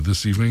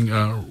This evening,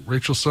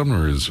 Rachel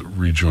Sumner is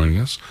rejoining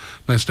us.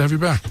 Nice to have you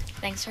back.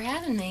 Thanks for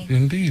having me.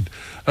 Indeed.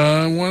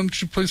 Why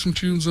don't you play some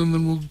tunes and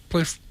then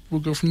we'll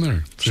go from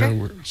there.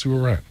 Sure. See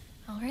where we're at.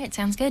 All right,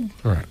 sounds good.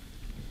 All right.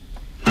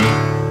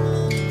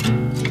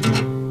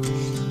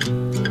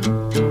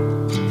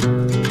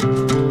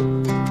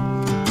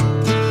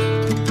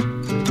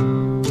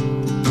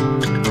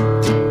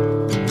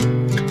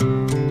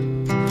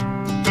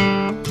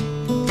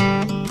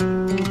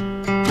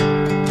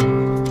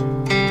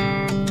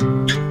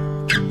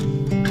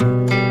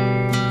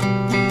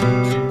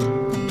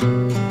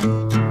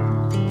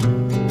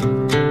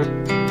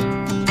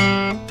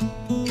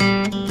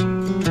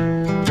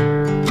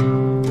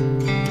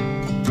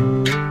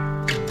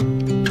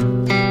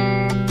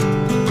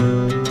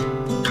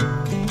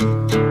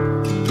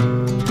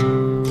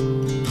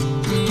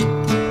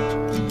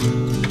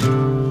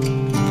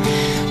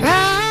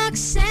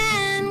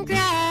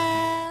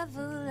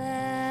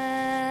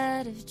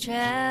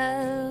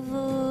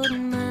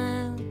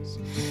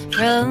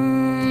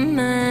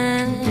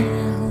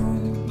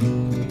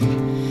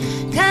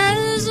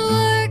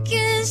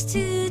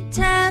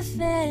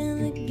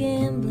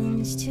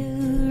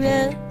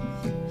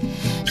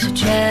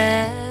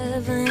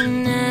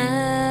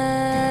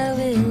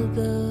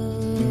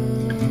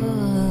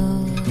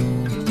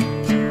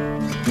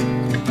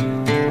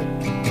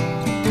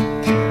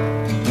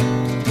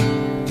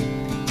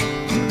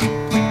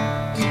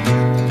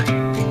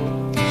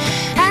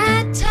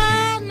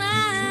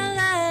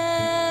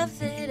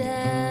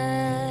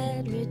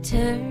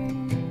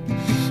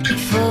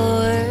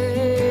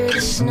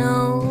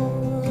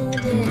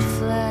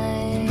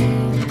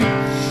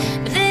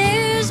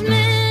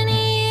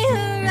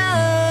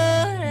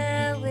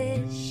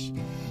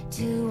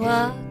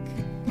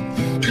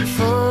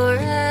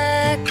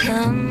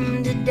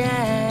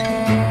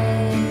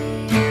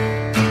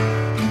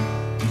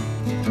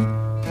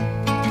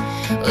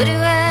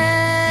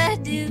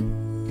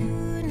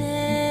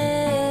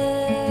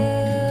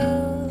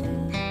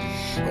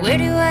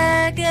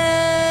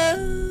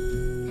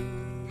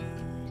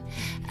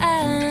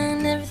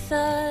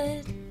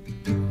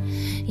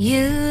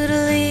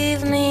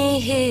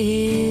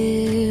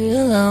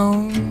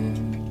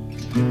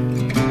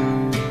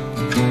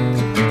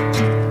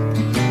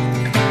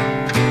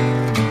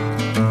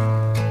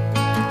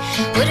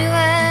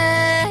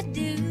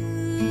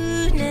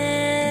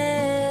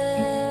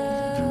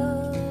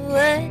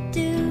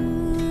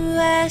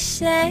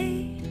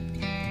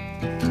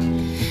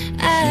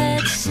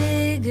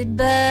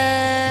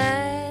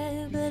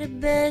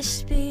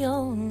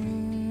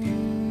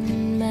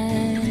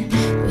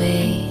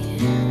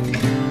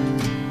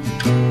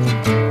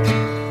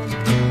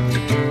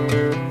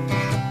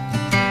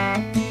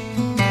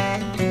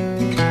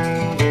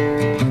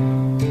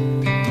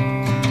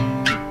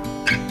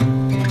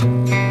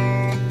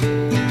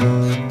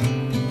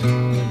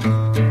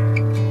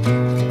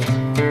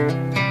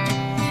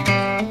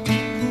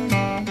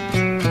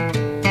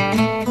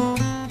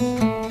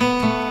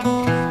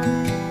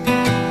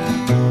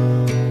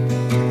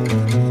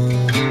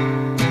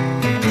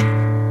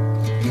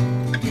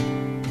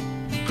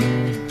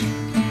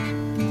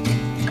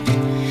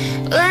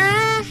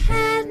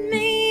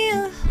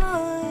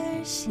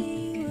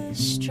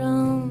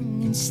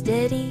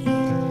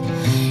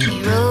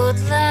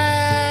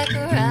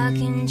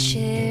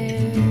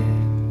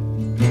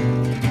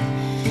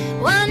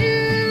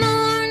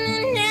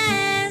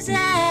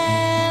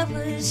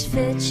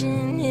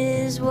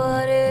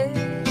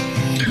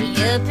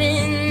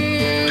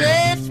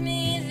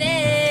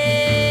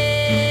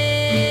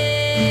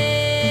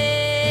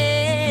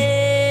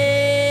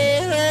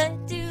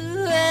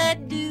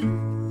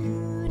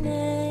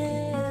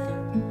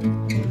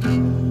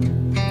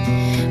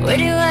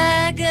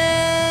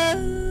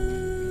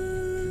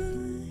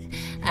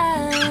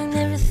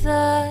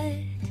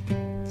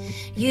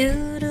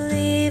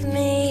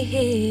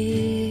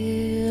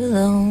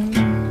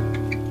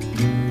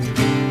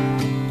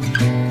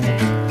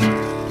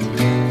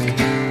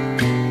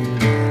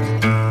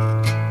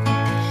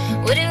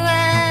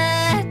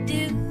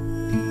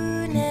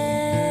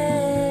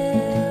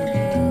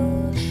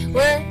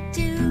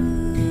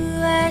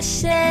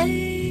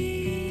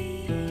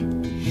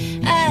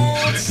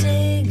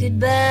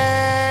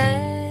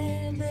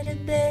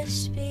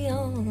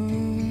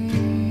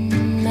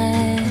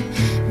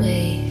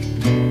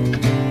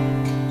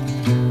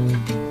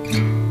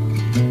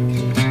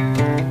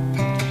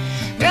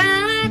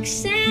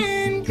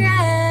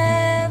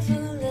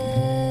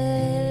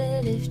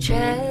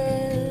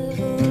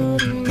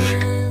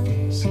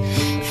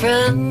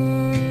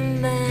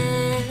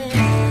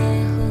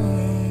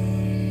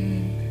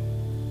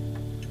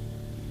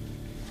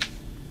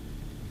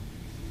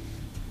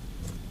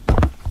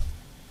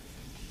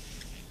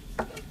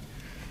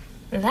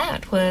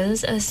 That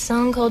was a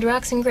song called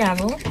Rocks and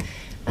Gravel.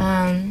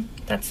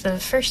 That's the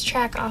first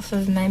track off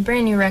of my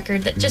brand new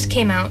record that just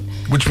came out.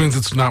 Which means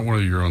it's not one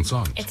of your own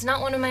songs. It's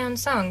not one of my own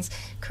songs,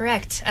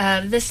 correct.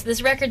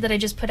 This record that I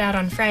just put out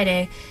on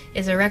Friday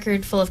is a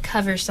record full of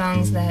cover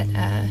songs that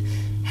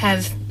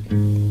have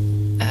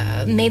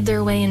made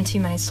their way into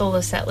my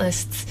solo set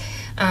lists.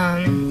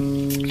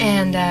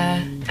 And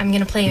I'm going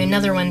to play you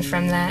another one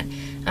from that.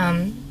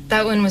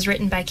 That one was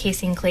written by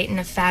Casey and Clayton,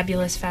 a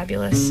fabulous,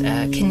 fabulous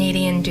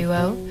Canadian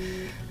duo,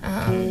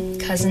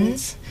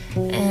 cousins.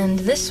 And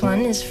this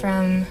one is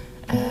from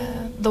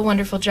the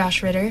wonderful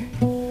Josh Ritter.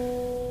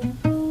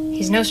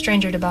 He's no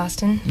stranger to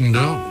Boston.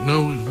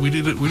 No, we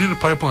did a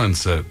Pipeline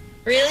set.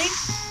 Really?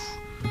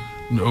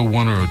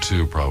 01 or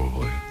 02,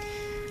 probably.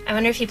 I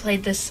wonder if he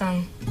played this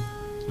song.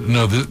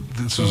 No,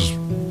 this is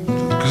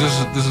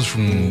because this is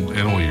from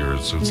Animal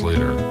Years, so it's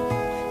later.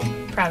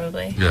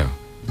 Probably. Yeah.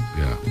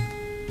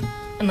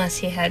 Unless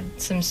he had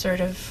some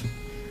sort of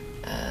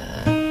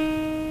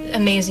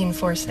amazing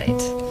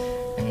foresight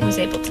and was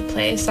able to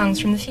play songs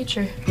from the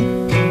future.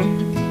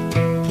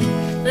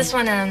 This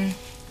one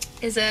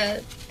is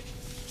a...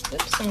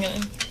 Oops,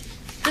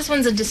 This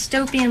one's a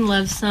dystopian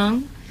love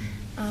song.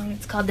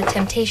 It's called The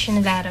Temptation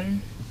of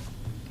Adam.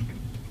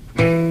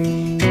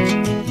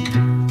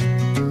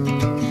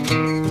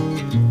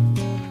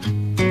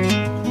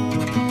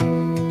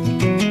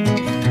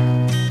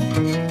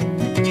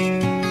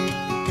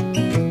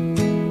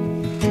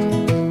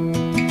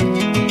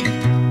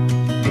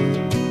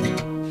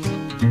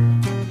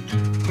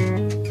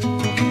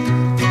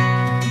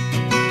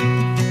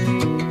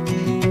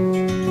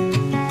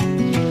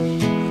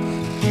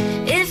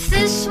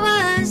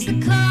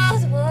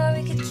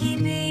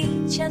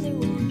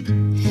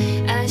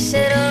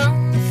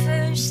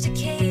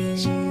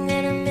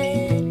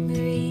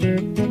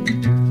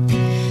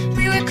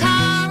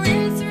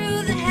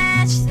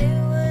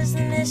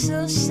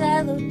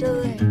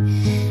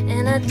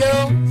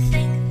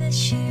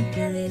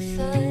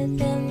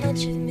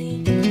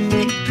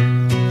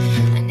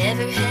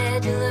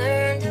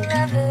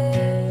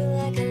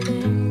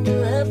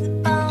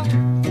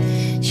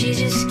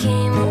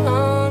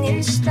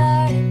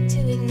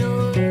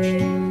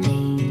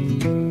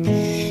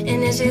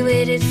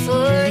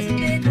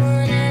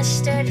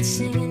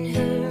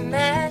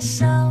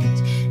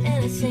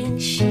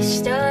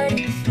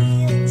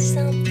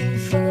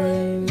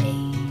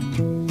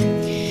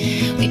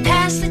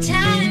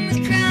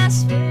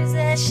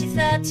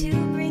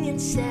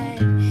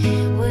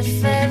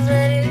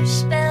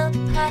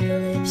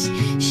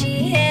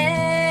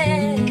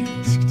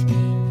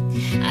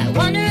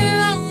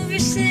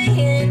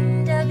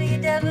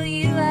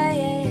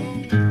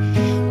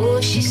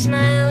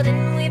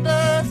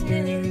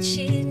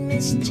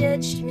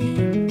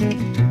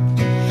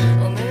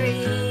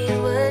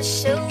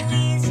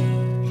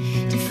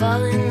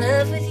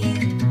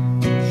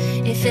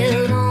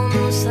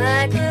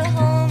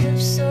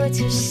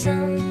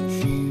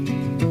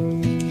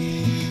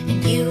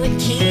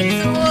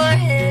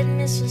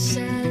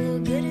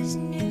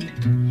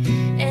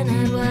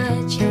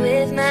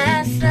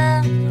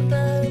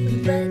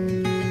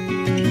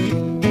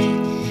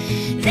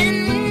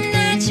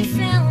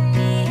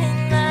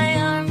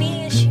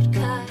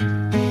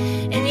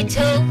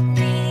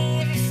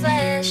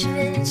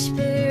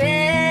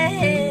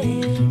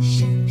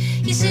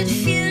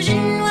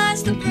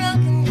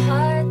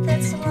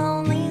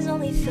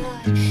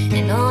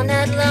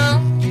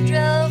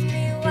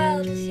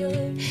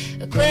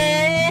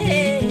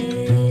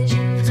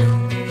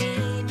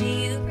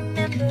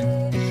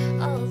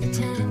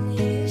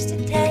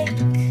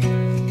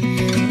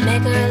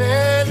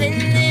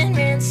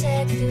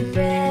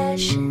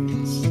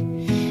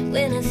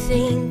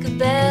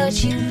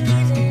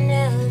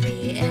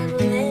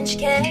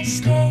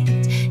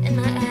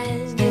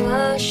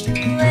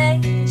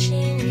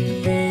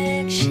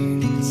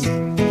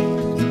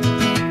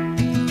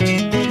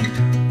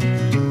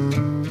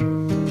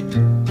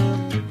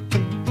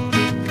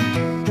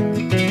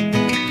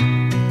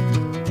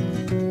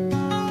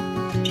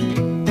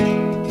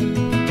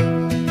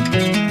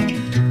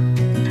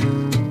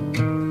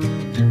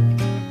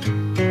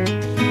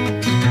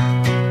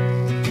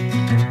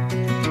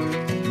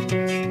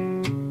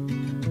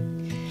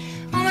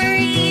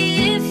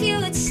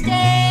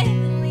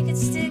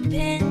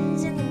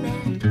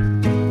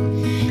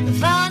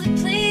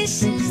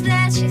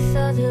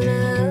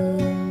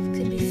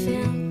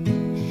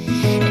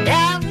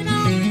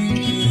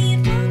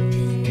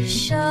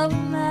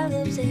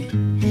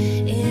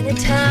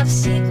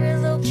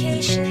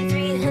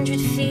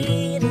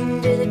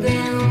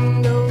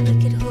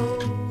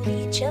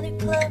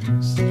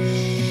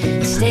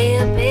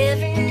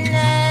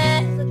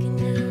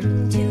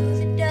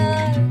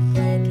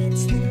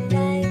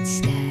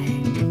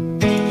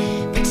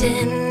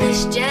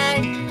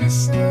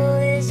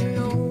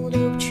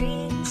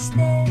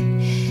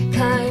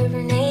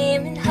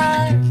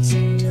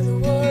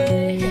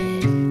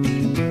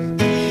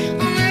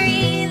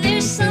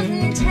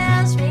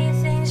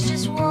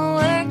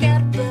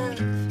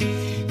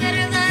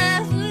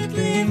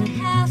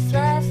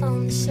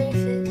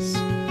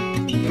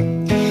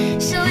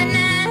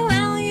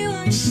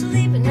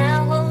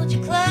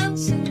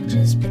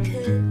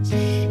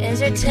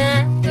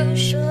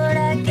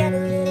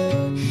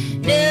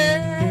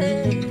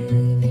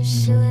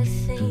 So I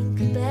think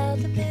about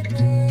the big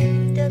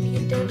one,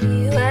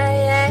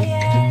 WWII.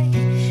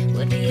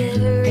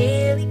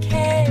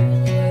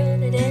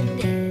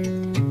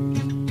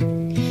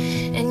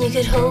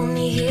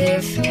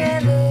 here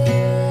forever,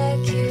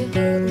 like you're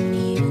holding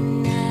me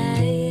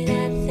tonight.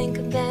 I think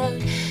about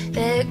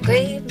that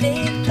great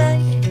big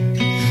fight,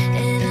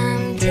 and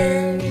I'm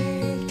tempted.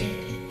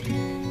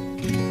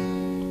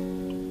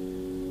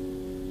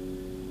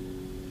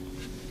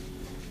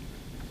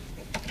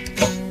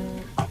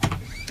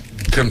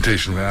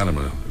 Temptation of Adam,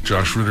 a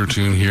Josh Ritter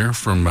tune here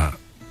from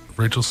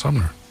Rachel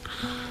Sumner.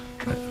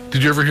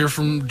 Did you ever hear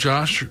from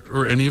Josh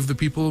or any of the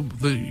people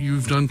that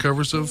you've done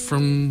covers of,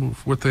 from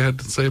what they had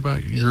to say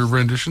about your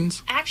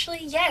renditions? Actually,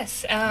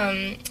 yes.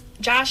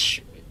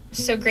 Josh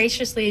so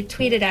graciously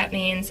tweeted at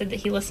me and said that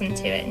he listened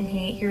to it and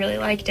he really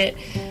liked it.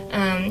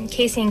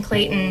 Casey and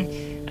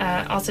Clayton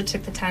also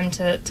took the time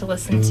to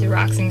listen to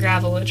Rocks and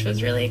Gravel, which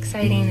was really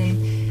exciting.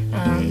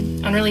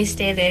 And on release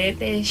day,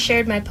 they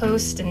shared my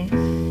post,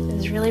 and it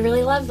was really,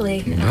 really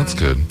lovely. That's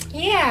good.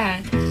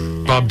 Yeah.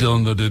 Bob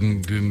Dylan, though,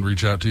 didn't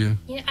reach out to you?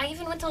 Yeah, I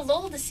even went to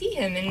Lowell to see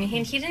him, and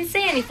he didn't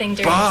say anything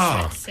during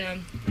Bob! the set.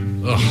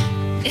 Ugh.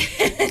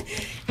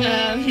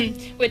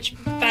 Which,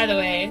 by the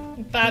way,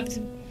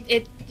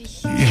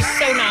 he's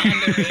so not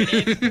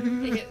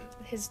underrated.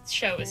 His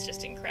show is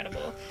just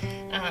incredible.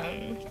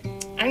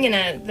 I'm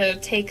gonna, though,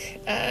 take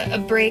a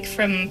break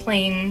from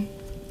playing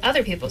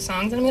other people's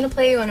songs, and I'm gonna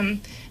play one of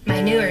my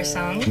newer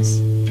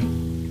songs.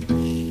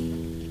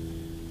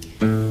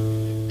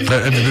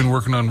 Have you been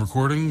working on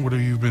recording? How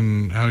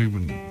have you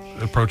been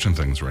approaching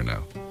things right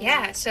now?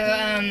 Yeah, so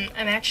I'm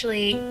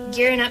actually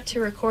gearing up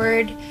to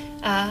record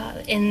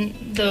in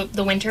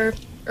the winter,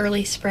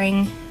 early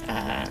spring,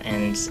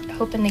 and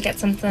hoping to get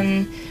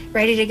something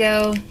ready to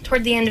go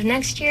toward the end of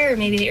next year, or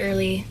maybe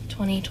early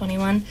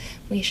 2021.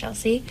 We shall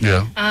see.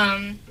 Yeah.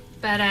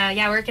 But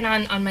working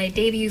on my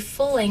debut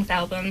full-length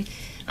album,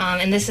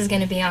 and this is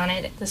going to be on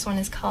it. This one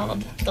is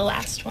called The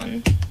Last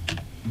One.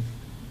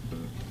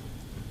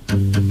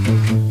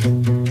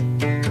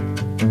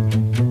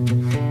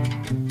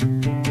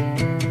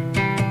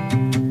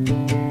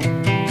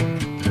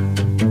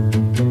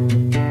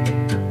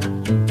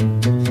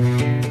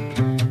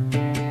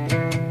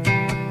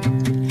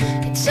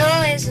 It's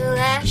always the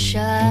last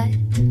shot,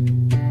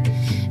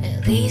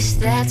 at least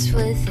that's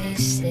what they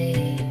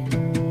say.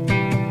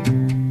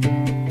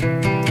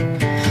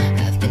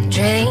 I've been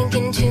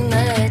drinking too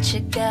much, I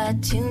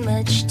got too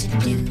much to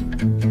do.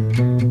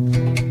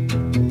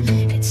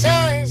 It's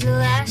always the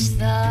last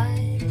thought,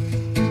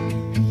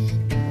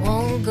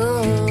 won't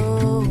go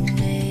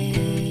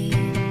away.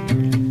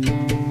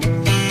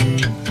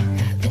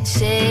 I've been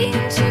saying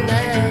too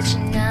much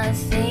and not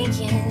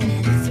thinking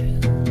it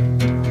through.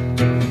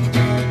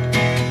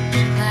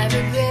 My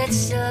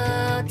regrets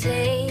all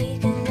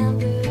take a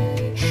number,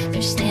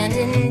 they're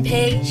standing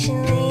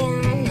patiently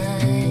in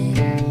line.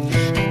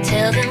 I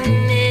tell them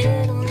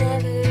it'll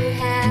never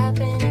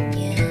happen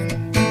again.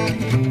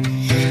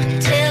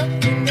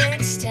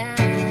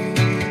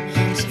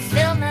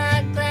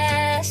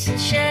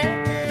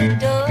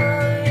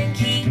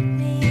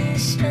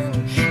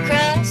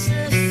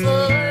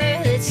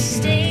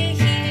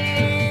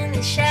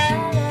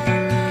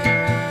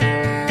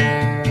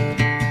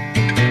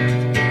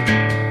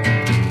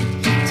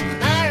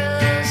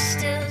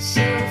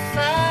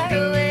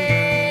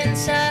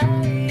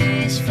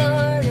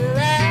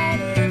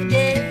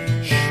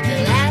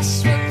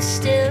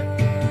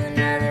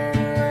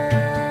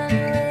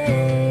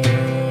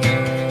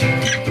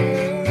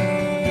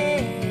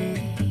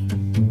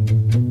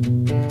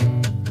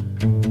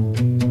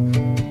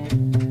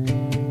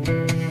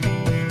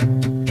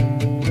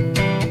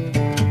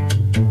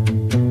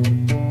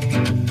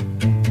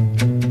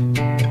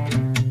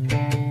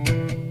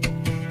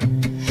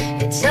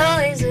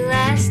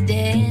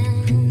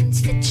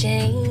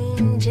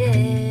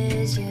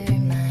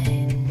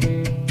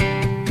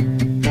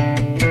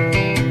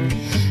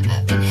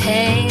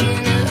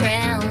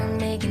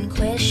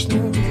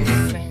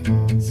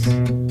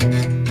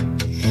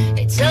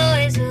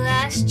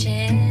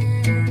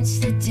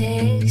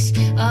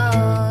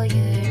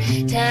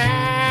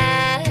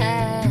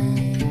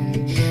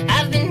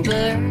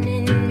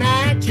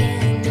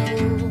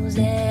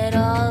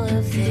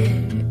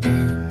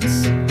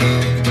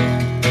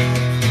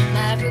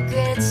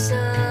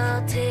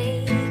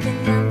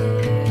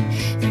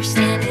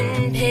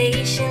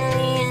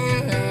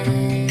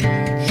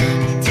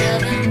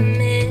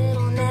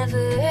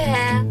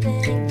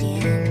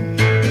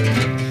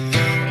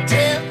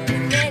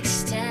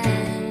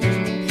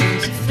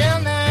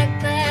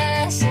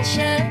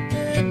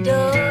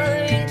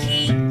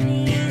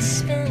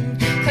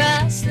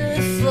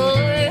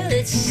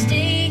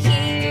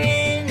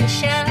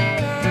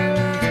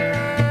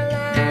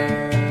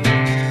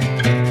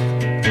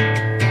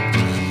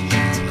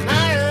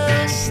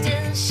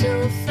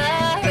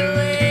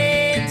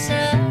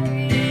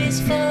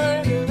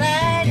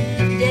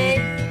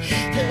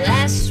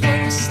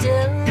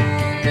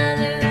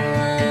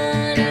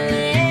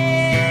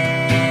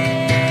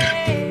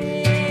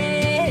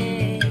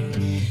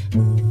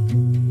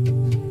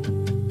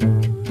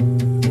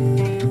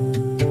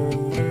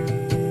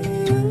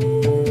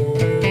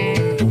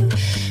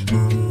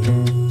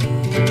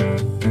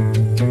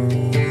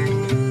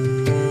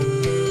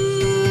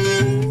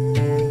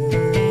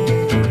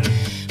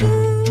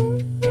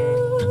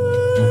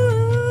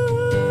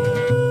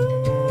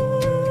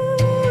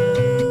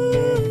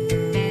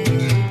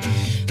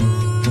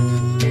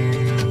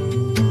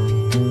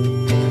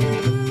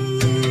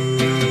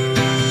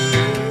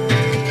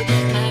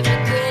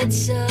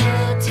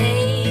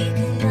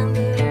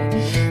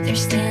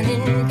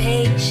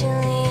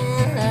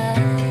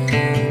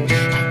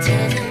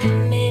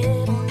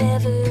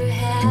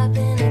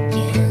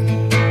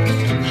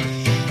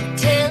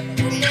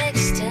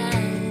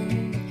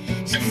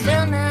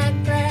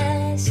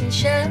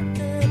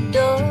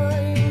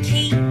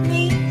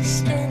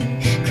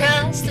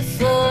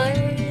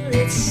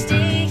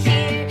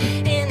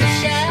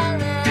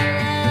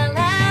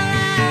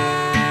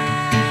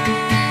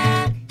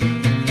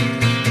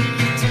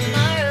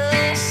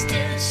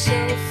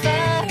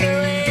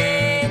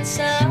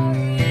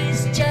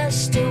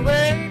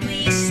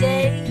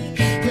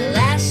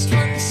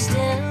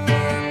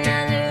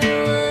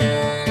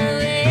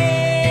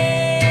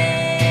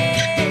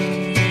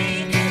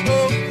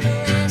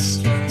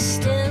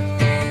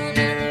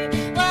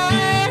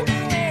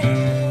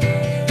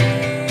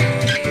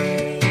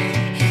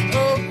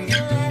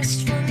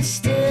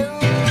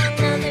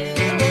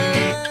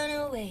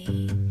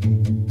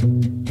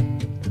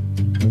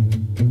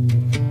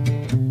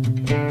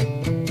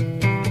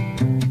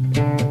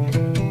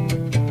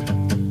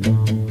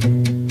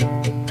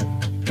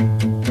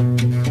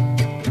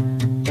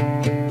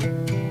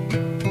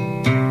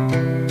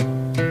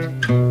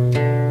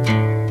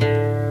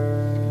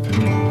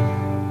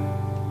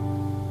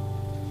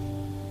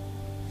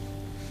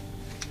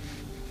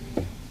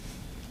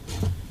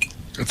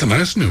 That's a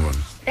nice new one.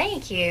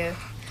 Thank you.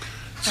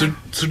 So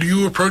do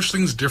you approach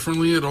things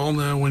differently at all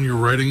now when you're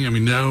writing? I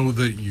mean, now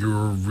that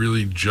you're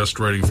really just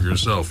writing for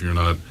yourself, you're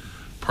not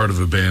part of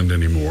a band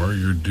anymore.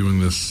 You're doing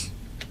this.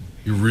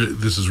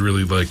 This is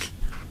really like.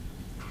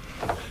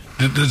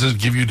 Does it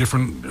give you a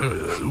different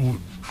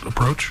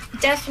approach?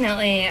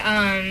 Definitely.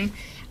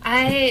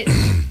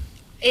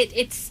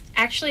 It's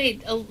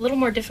actually a little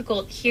more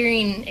difficult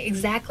hearing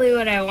exactly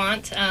what I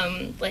want,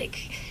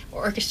 like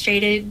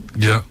orchestrated.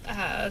 Yeah.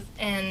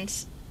 And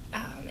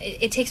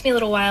it takes me a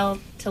little while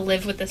to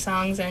live with the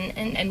songs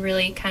and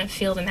really kind of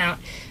feel them out.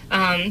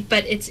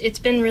 But it's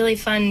been really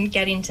fun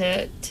getting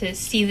to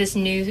see this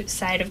new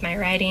side of my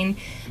writing.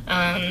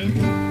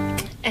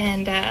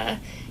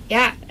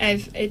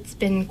 It's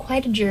been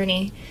quite a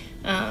journey.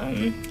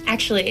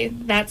 Actually,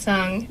 that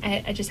song,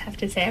 I just have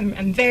to say,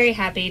 I'm very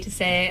happy to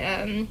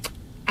say,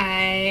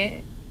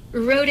 I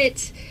wrote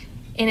it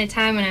in a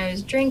time when I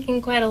was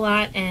drinking quite a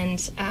lot,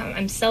 and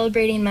I'm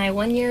celebrating my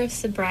 1 year of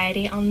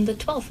sobriety on the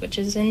 12th, which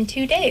is in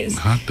 2 days.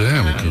 Hot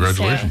damn,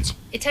 congratulations. So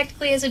it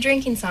technically is a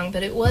drinking song,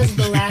 but it was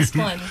the last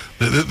one.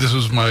 This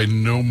was my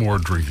no more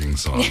drinking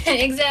song.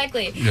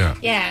 Exactly. Yeah.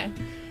 Yeah.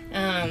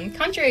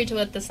 Contrary to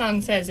what the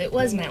song says, it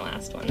was my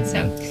last one. So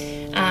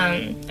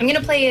I'm going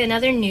to play you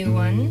another new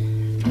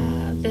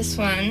one. This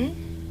one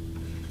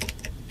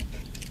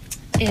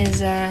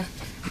is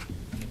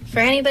for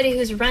anybody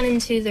who's run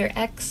into their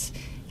ex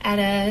at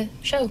a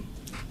show.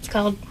 It's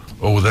called...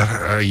 Oh,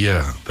 that,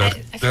 yeah.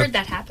 I've heard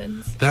that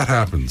happens. That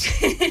happens.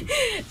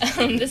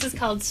 This is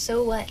called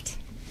So What?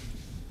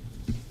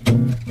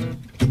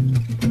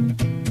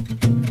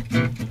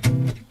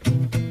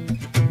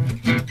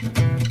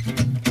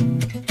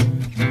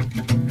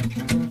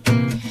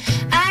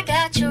 I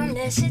got your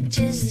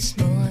messages this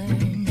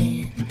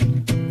morning,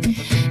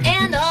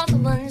 and all the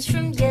ones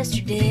from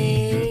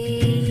yesterday.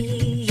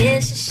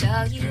 Yes, I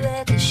saw you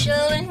at the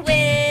show, and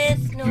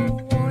with no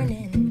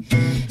warning,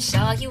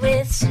 saw you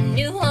with some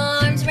new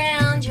arms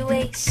round your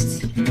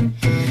waist.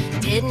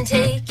 Didn't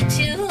take you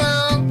too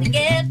long to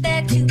get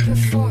back to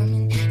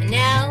performing, and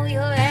now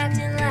you're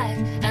acting like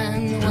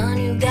I'm the one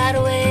who got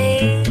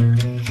away.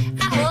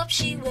 I hope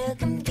she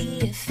welcomed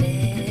the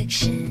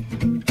affection,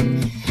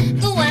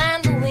 the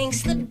wine, the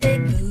winks, the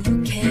big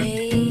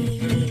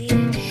bouquet.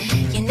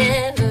 You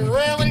never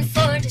were one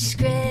for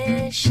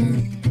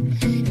discretion,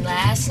 and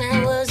last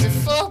night was a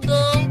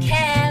full-blown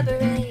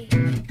cabaret.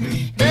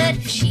 But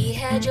if she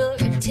had your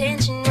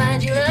attention,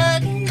 why'd you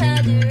look in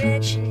my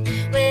direction?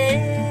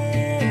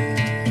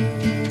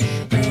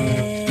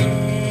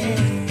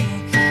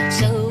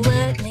 So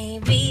what?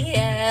 Maybe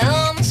I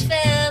almost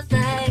felt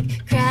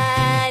like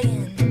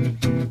crying.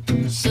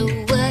 So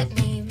what?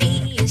 Maybe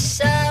you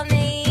saw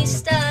me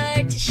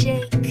start to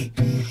shake.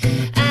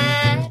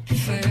 I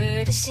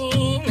prefer to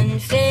seem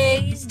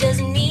unfazed.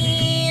 Doesn't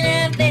mean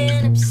I've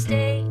been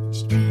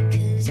upstaged,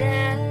 because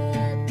I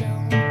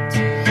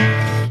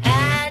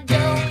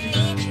don't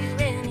need you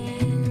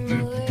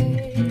anymore.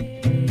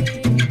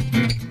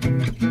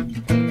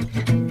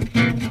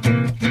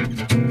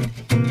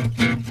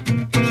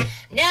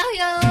 Now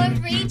you're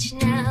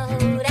reaching out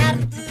of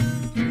the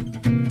blue,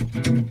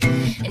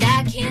 and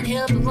I can't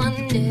help but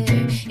wonder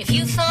if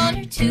you found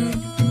her too.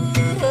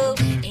 Oh,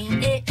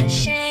 ain't it a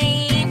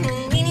shame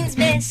when meaning's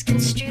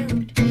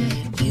misconstrued?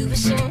 You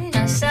assume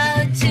my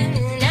solitude,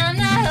 and I'm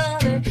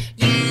not over.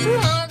 You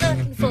aren't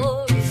looking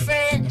for a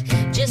friend,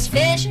 just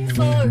fishing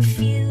for a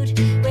feud.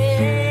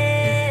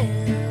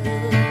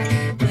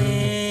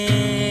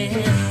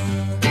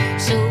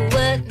 So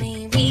what?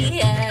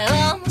 Maybe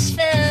I almost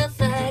felt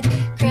like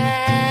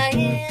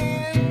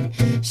crying.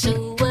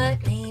 So what?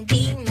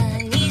 Maybe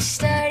my knees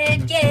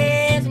started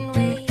giving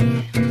way.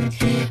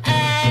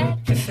 I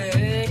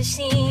prefer to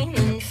seem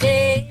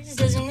unfazed.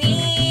 Doesn't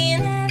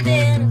mean I've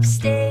been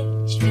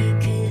upstaged,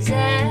 because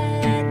I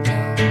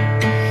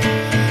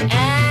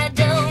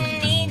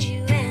don't need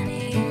you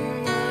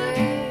anymore.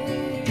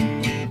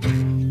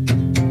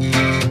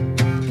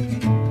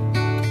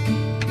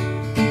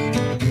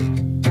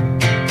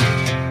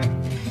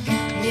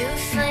 New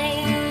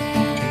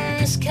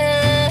flames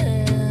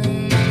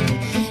come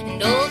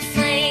and old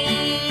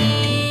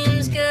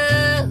flames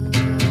go.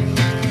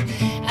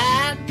 I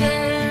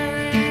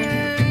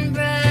burn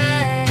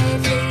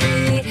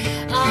brightly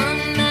on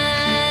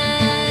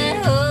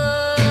my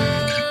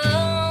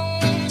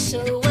own. So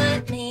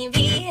what?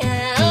 Maybe I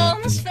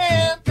almost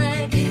felt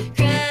like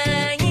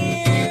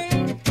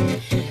crying.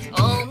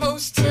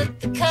 Almost took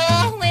the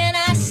call when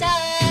I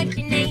saw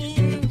your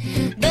name,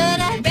 but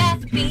I'd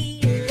rather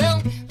be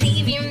alone.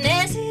 Leave your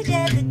message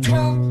at the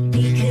tone,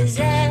 because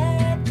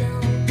I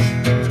don't.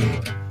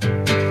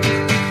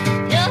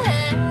 No, I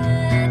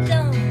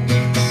don't.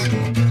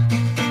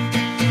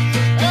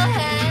 Oh,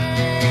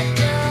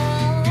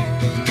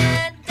 I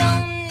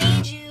don't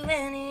need you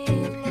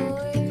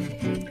anymore.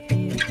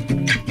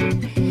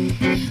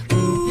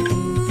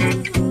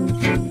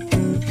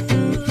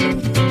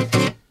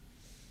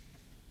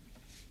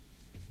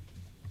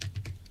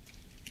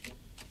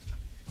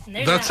 And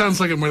there's That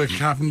sounds like it might have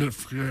happened.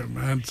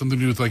 Had something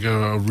to do with like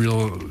a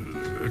real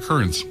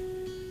occurrence?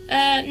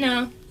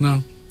 No.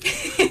 No.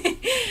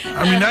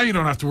 I mean, now you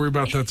don't have to worry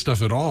about that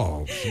stuff at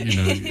all.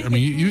 I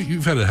mean,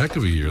 you've had a heck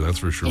of a year, that's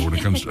for sure. When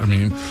it comes,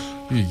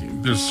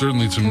 there's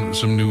certainly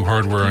some new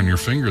hardware on your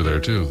finger there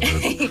too.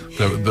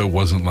 That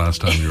wasn't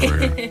last time you were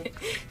here.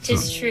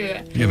 Just true.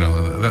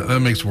 That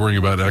makes worrying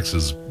about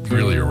exes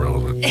really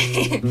irrelevant.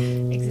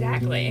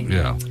 Exactly.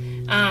 Yeah.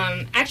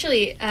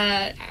 Actually,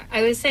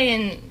 I was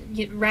saying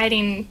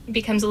writing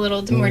becomes a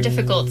little more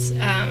difficult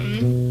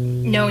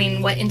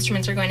knowing what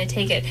instruments are going to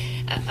take it.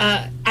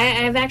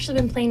 I've actually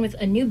been playing with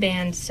a new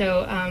band,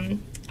 so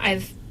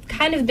I've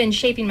kind of been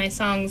shaping my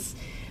songs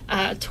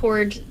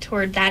toward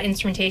that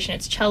instrumentation.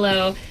 It's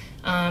cello,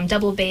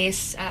 double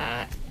bass.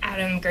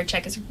 Adam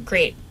Gerchek is a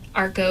great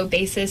arco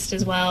bassist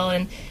as well,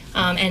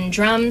 and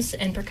drums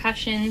and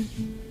percussion.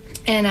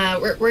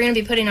 And we're going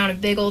to be putting on a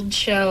big old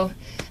show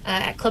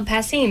at Club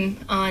Passim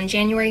on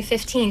January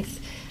 15th.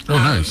 Oh,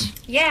 nice.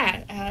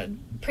 Yeah.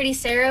 Pretty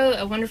Sarah,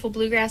 a wonderful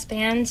bluegrass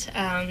band,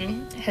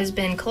 has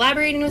been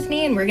collaborating with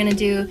me, and we're going to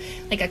do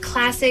like a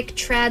classic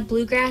trad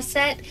bluegrass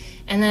set,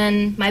 and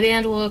then my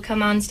band will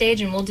come on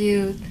stage and we'll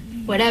do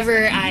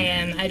whatever I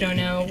am. I don't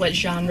know what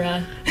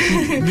genre.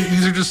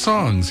 These are just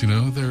songs,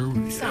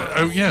 They're Songs.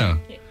 Yeah.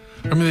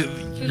 I mean,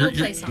 We'll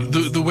play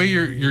songs. the way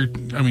you're.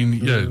 I mean,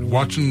 yeah.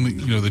 Watching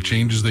the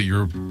changes that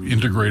you're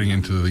integrating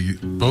into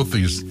both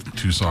these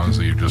two songs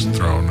that you've just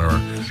thrown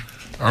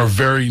are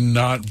very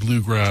not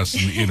bluegrass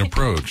in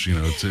approach.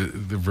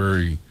 They're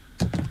very,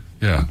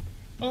 yeah.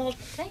 Well,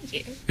 thank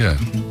you. Yeah.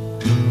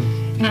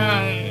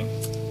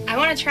 I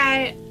want to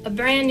try a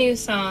brand new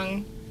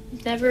song,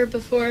 never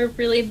before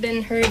really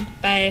been heard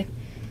by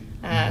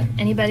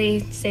anybody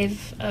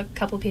save a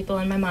couple people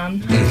and my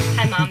mom.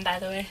 Hi, Mom, by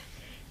the way.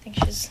 I think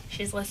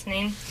she's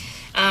listening.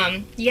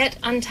 Yet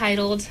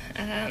untitled,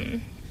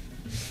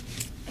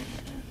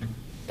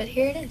 but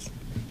here it is.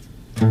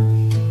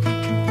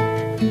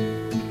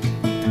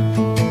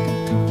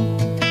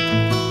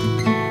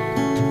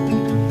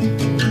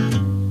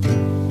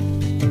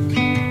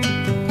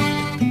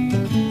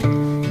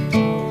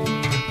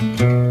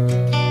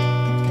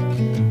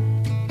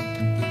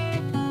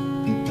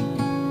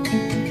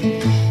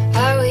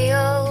 Are we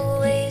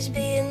always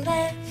being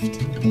left,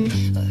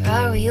 or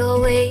are we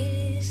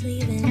always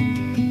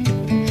leaving?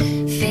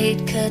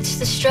 Fate cuts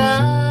the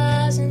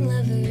straws and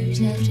lovers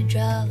have to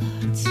draw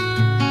lots. We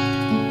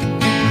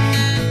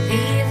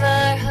leave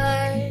our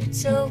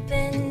hearts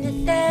open to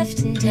theft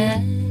and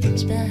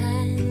time's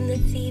behind the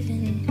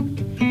thieving.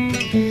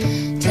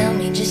 Tell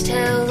me just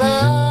how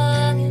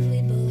long have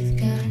we both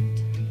got?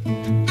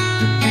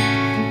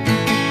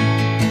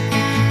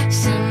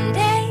 Some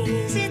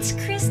days it's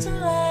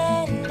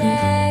crystalline and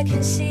I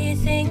can see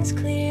things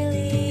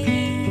clearly,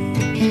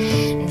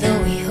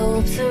 though we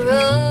hope the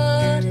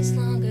road is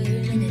longer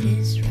than it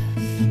is rough.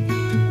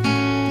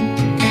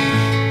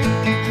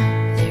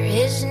 There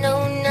is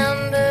no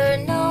number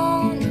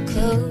known or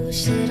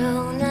close at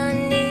all, not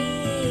nearly,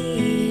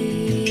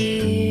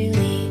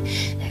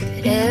 that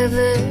could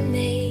ever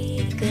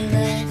make a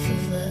life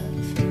of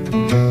love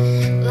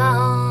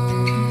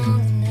long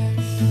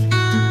enough.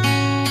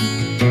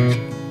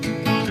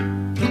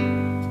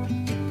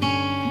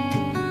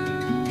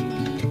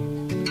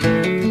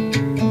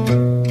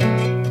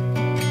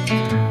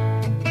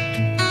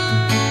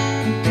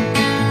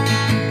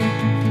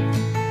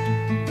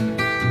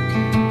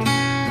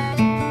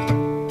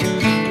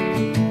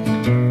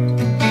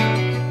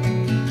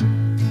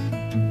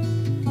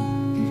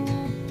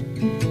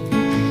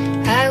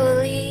 I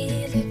will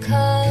either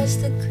cause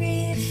the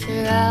grief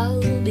or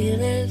I'll be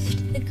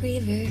left the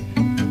griever.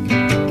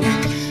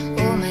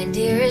 Oh, my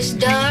dearest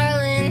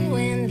darling,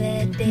 when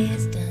that day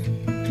is done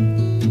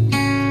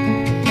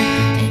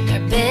and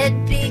our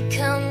bed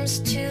becomes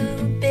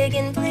too big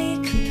and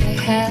bleak,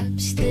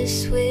 perhaps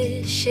this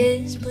wish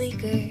is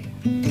bleaker,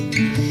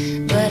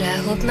 but I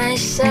hope my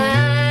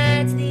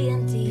side's the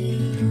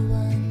empty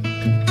one.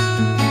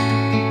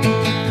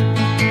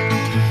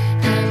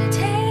 I'm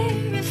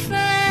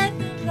terrified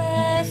that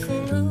life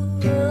will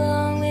move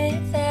along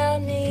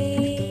without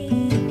me,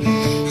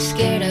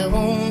 scared I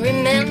won't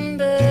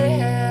remember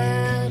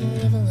how to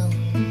live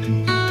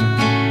alone,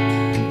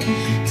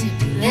 to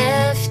be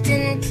left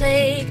and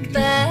plagued by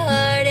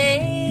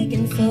heartache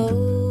and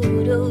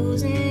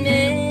photos and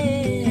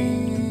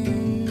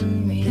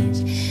memories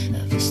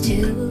of us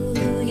two.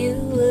 You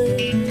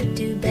would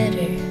do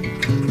better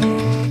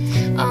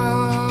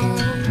on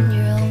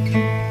your own.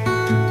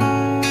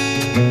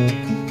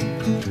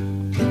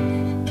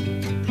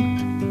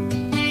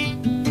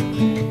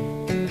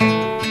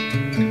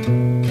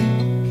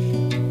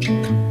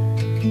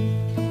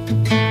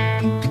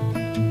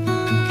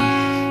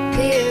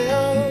 We're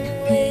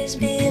always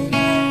being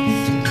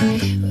left, or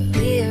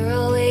we're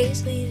always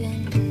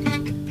leaving.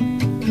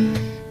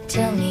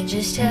 Tell me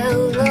just how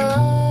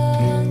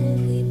long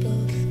have we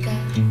both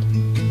got?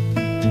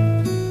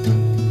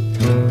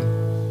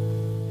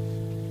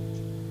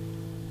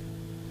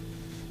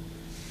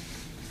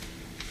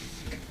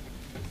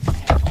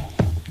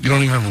 You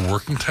don't even have a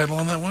working title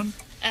on that one?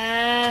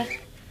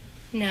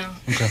 No.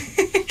 Okay.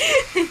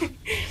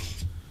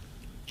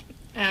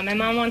 My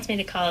mom wants me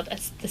to call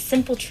it The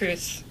Simple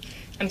Truth.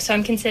 So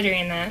I'm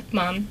considering that,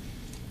 Mom,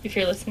 if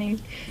you're listening.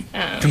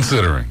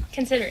 Considering.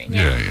 Considering,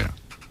 Yeah.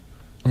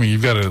 I mean, you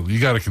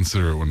gotta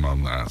consider it when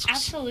Mom asks.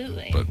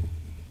 Absolutely. But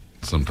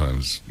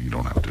sometimes you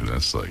don't have to.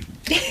 That's like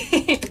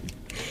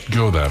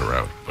go that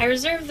route. I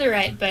reserve the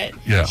right, but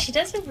Yeah. she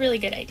does have really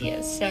good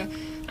ideas. So,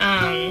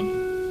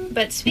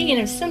 but speaking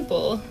of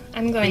simple,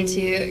 I'm going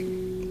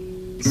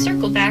to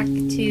circle back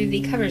to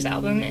the covers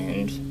album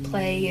and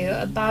play you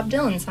a Bob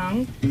Dylan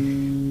song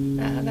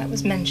that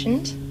was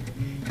mentioned.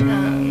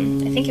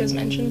 I think it was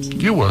mentioned.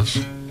 It was.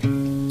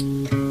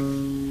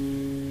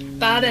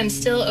 Bob, I'm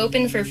still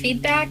open for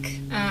feedback.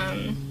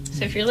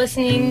 So if you're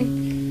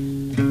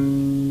listening,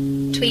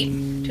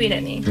 tweet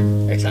at me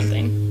or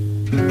something.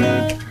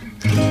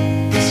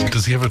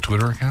 Does he have a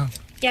Twitter account?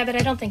 Yeah, but I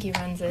don't think he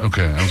runs it.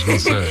 Okay, I was going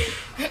to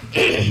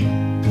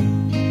say.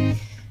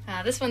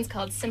 This one's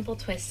called Simple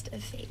Twist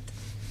of Fate.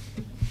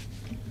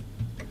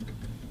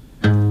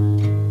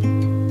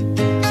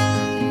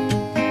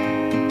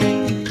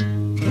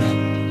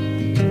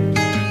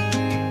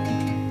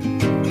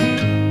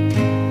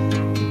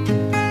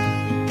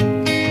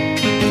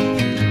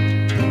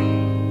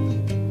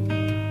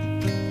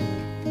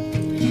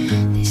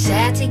 They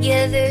sat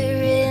together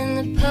in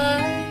the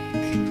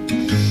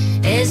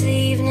park as the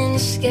evening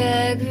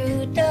sky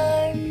grew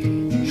dark.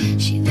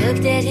 She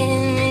looked at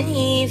him and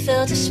he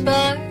felt a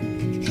spark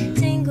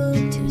tingle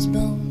to his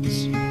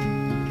bones.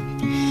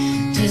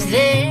 'Twas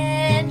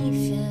then he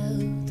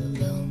felt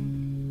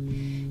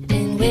alone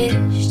and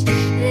wished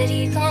that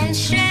he'd gone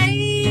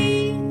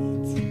straight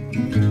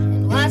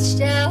and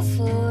watched out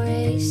for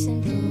a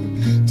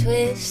simple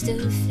twist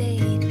of fate.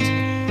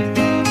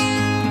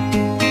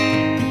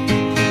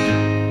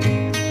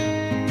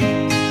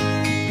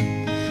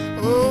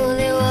 Oh,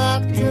 they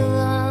walked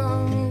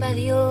along by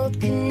the old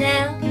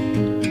canal, a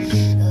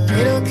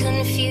little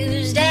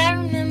confused, I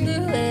remember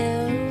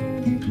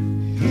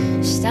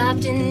well.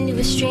 Stopped into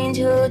a strange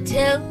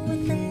hotel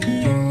with the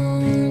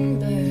neon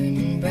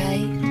burning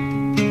bright.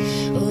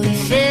 Oh, he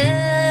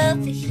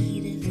felt the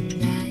heat of the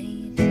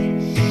night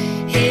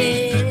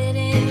hit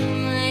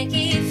him like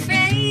a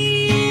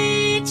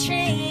freight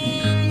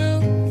train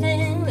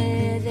moving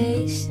with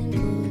a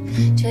simple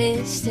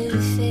twist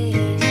of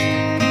fate.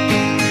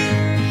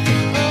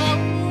 Oh,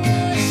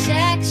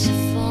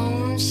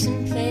 saxophone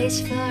someplace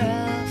far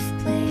off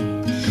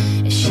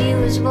played as she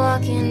was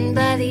walking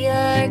by the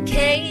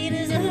arcade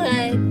as a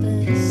light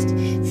burst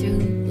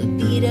through a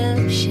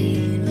beat-up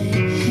shade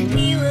where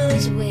he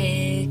was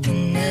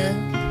waking up.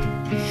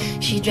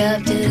 She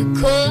dropped a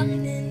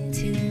coin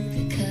into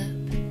the cup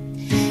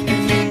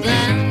of the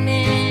blind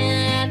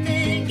man at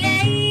the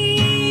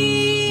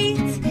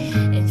gate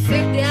and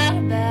forgot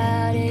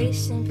about a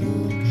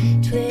simple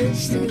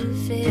twist of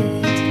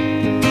fate.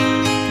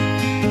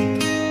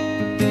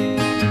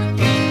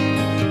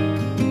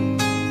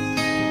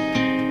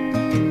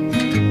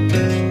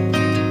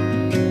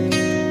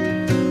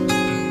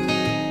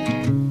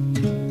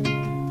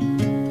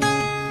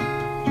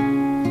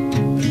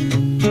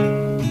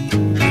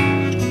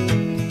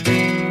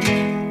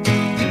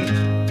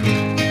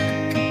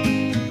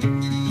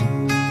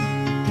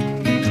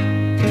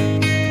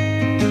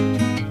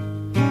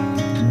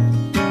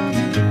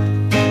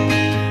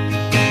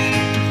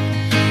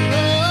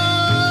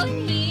 Oh,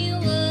 when he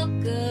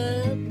woke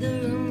up, the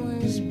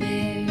room was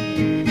bare.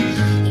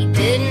 He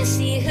didn't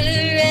see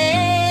her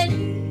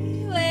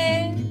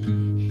anywhere.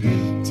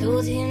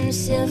 Told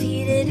himself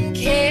he didn't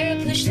care.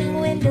 Pushed the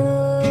window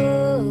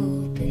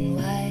open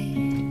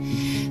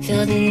wide.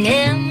 Felt an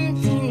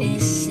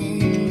emptiness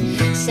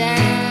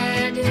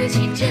inside which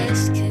he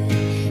just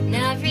could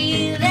not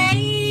relate.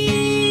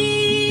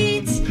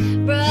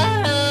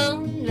 Brought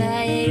on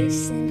by a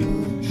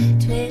simple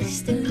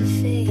twist of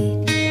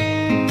fate.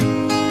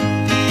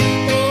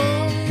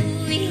 Oh,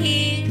 he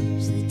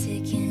hears the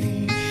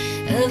ticking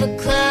of a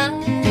clock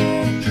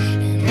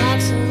and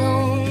walks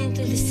alone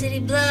through the city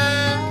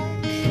block.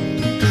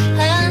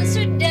 Hunts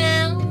her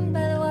down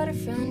by the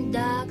waterfront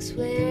docks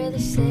where the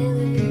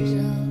sailors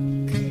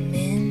all come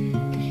in.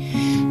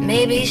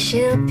 Maybe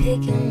she'll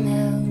pick him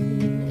out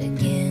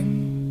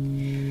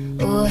again.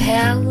 Oh,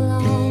 how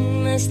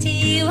long must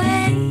he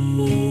wait?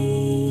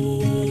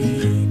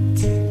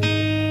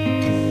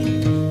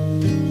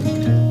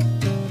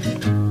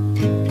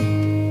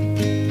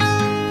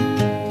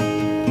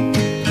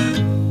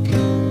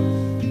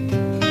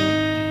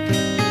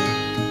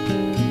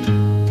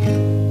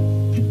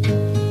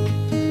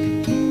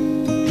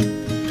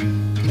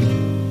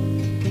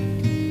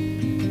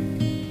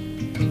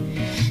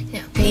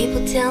 Now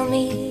people tell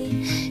me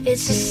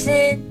it's a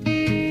sin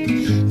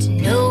to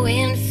know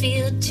and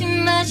feel too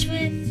much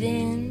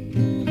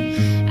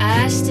within.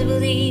 I still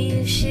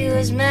believe she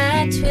was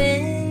my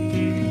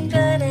twin,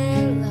 but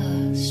I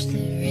lost the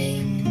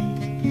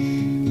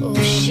ring. Oh,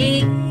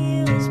 she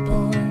was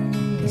born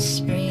in the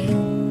spring,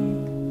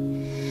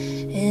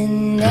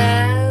 and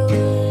I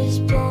was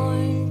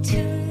born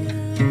too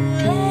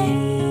late.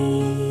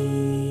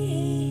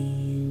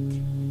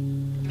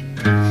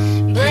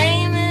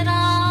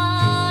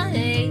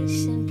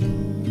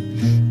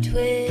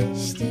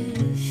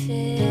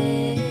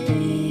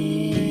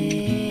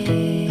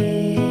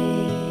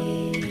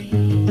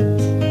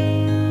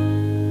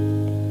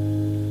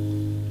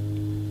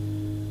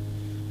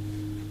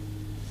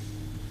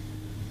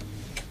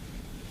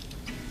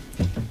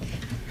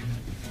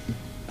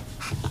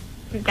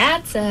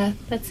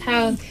 that's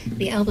how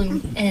the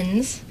album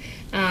ends.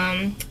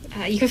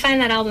 You can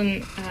find that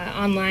album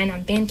online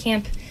on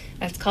Bandcamp.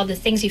 It's called "The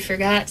Things You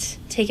Forgot,"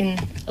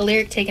 a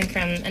lyric taken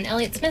from an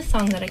Elliott Smith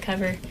song that I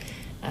cover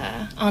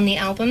on the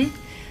album.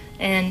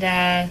 And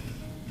I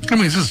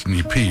mean, it's just an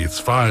EP. It's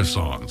 5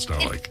 songs,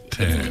 not like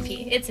 10.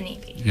 It's an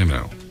EP. You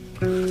know.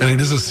 And it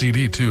is a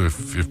CD, too,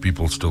 if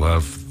people still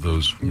have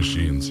those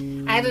machines.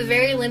 I have a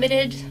very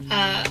limited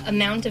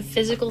amount of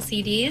physical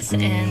CDs,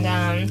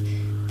 and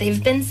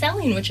they've been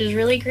selling, which is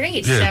really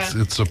great. Yeah,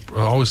 so. it's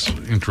always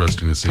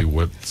interesting to see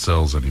what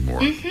sells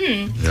anymore.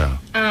 Mm-hmm. Yeah.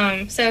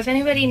 So if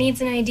anybody needs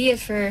an idea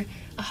for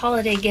a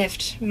holiday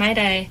gift, might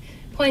I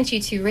point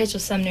you to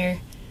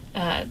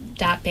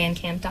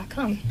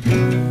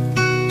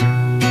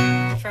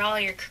rachelsumner.bandcamp.com for all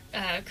your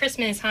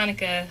Christmas,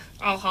 Hanukkah,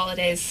 all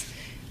holidays,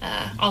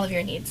 all of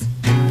your needs.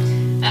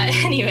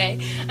 Anyway,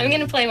 I'm going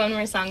to play one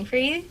more song for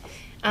you.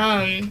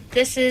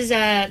 This is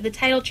the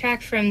title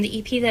track from the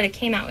EP that I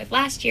came out with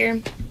last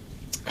year.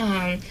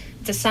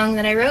 It's a song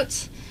that I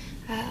wrote,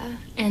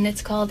 and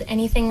it's called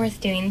Anything Worth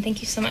Doing.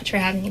 Thank you so much for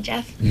having me,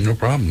 Jeff. No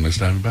problem. Nice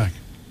to have you back.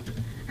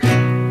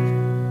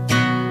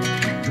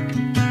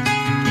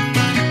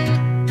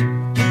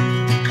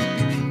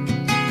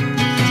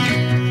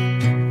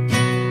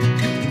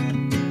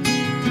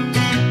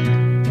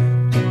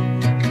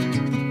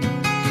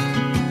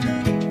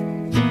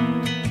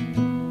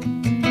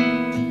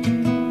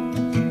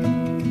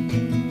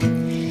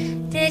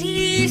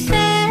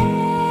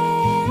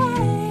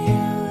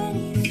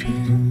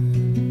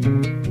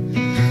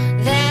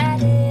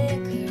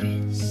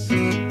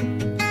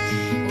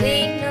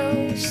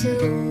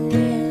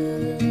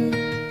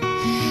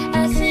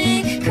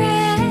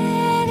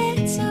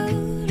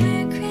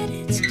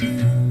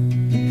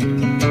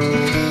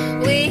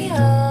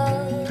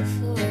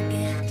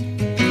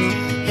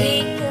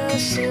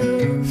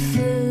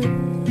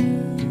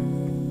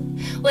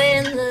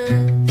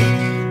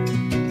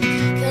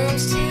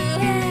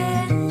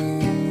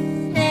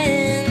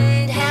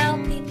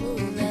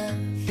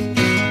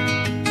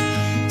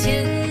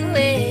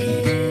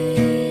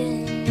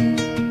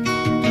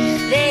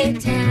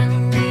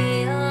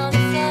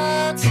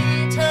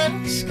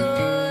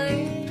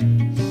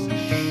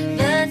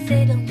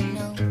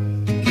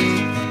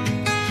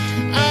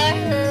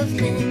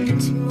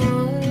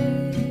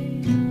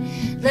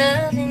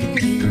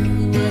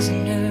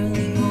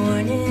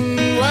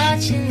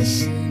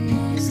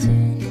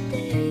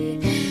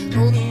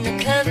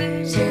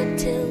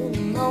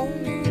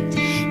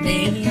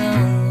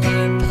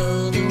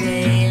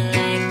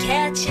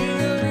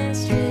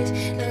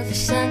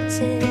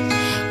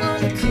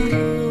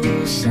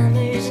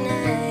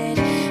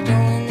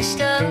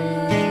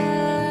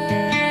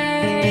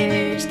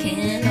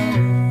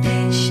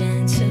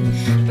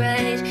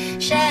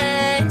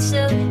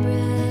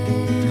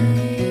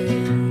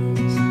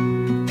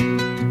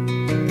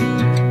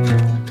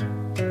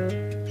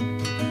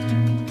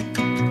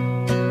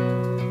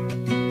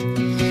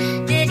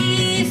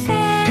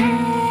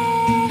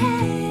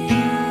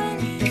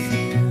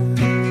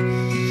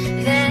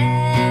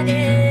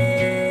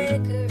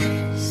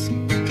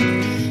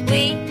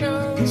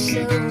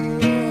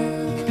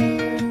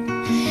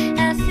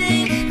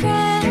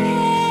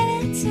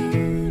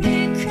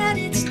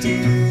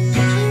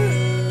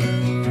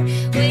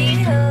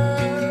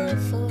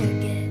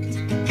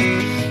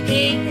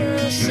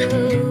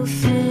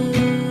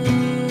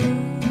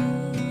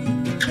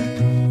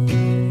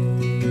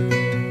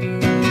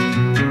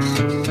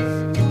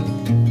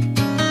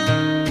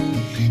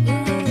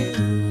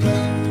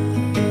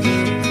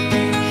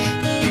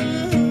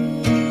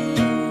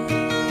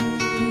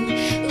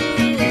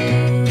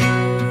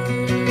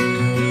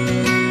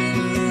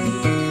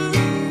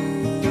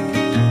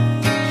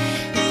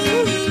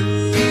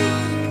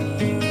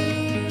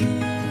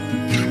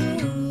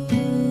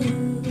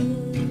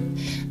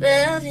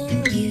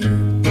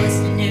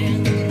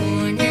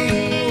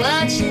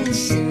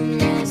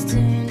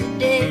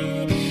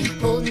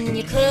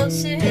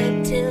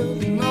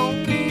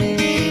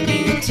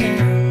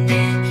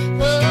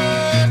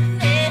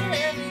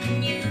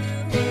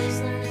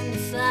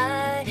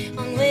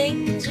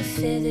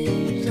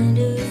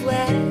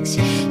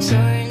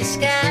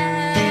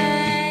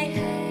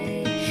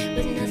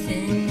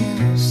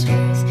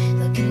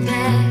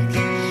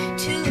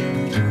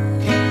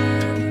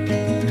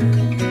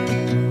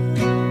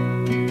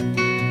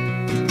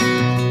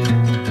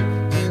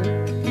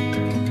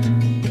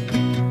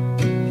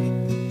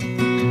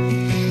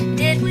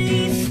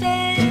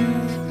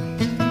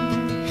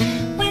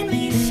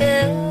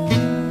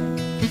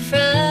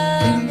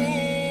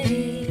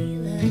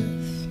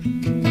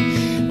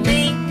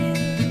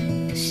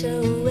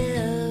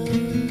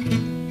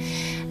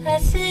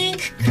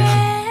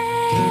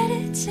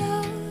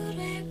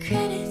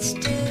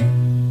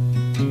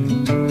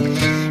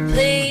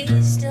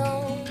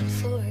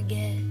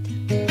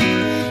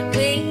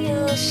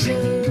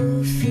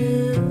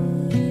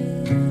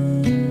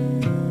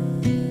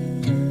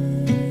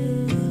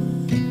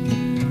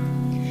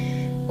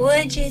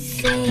 Would you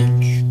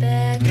think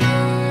back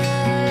on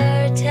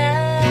our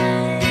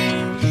time?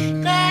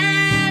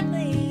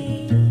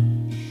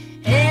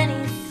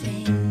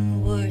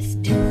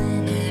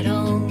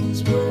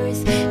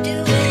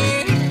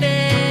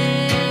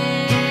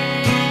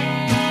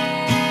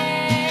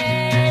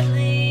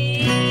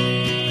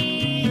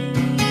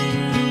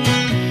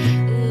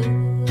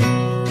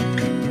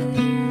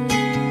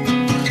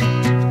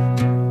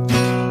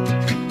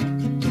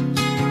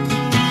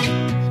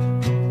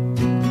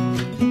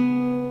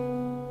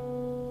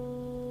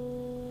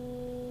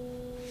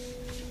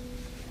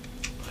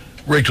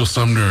 Rachel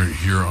Sumner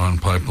here on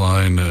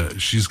Pipeline.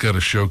 She's got a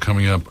show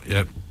coming up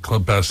at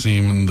Club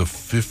Passim the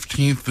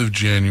 15th of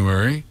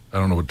January. I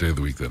don't know what day of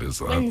the week that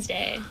is.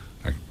 Wednesday.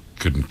 I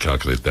couldn't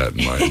calculate that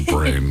in my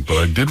brain, but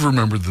I did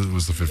remember that it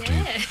was the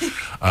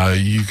 15th. Yeah.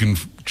 You can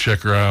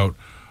check her out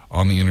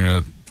on the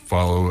internet.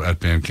 Follow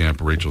at Bandcamp,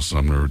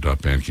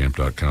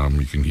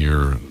 rachelsumner.bandcamp.com. You can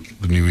hear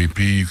the new EP.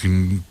 You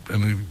can,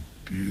 and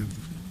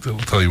they'll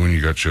tell you when you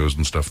got shows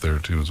and stuff there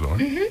too as well.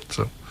 Mm-hmm.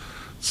 So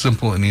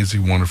simple and easy,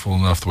 wonderful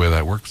enough the way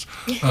that works.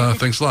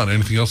 Thanks a lot.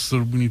 Anything else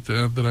that we need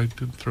to add that I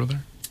did throw there?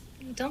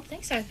 I don't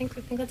think so. I think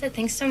that's it.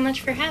 Thanks so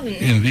much for having me.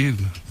 Indeed.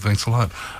 Thanks a lot.